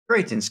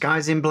Creating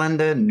skies in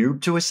Blender,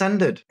 noob to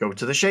ascended. Go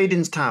to the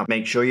shadings tab,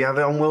 make sure you have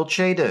it on world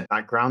shader.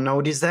 Background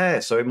node is there,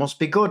 so it must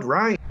be good,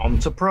 right? On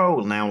to pro,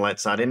 now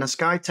let's add in a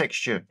sky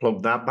texture.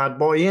 Plug that bad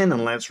boy in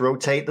and let's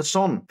rotate the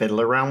sun.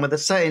 Fiddle around with the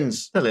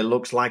settings till it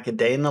looks like a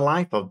day in the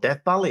life of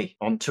Death Valley.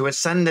 On to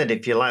ascended,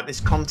 if you like this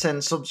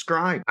content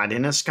subscribe. Add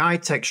in a sky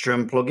texture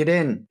and plug it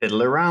in.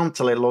 Fiddle around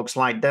till it looks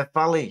like Death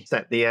Valley.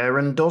 Set the air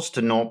and dust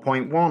to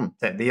 0.1.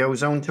 Set the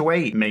ozone to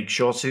 8. Make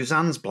sure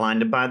Suzanne's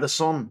blinded by the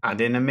sun.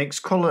 Add in a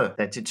mixed colour.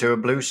 Set it to a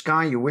blue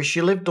sky you wish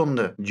you lived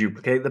under.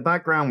 Duplicate the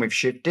background with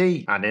Shift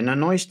D. Add in a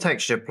noise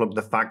texture, plug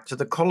the fact to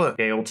the colour.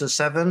 Scale to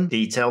 7,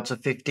 detail to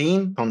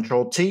 15,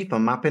 Control T for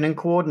mapping and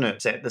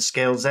coordinates. Set the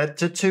scale Z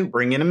to 2.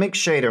 Bring in a mix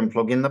shader and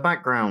plug in the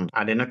background.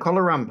 Add in a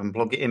colour ramp and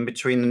plug it in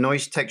between the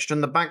noise texture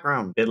and the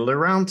background. Fiddle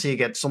around till you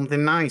get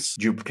something nice.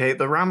 Duplicate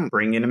the ramp.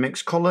 Bring in a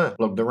mixed colour.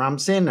 Plug the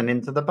ramps in and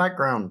into the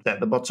background.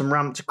 Set the bottom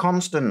ramp to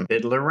constant.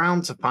 Fiddle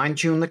around to fine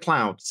tune the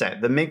cloud.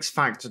 Set the mix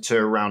factor to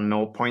around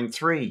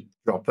 0.3.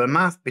 Drop the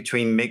math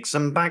between mix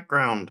and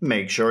background.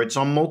 Make sure it's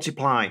on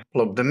multiply.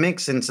 Plug the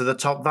mix into the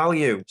top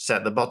value.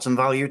 Set the bottom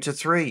value to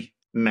 3.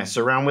 Mess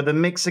around with the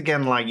mix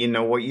again like you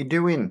know what you're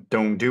doing.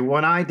 Don't do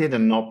what I did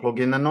and not plug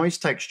in the noise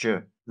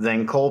texture.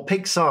 Then call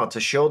Pixar to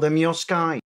show them your sky.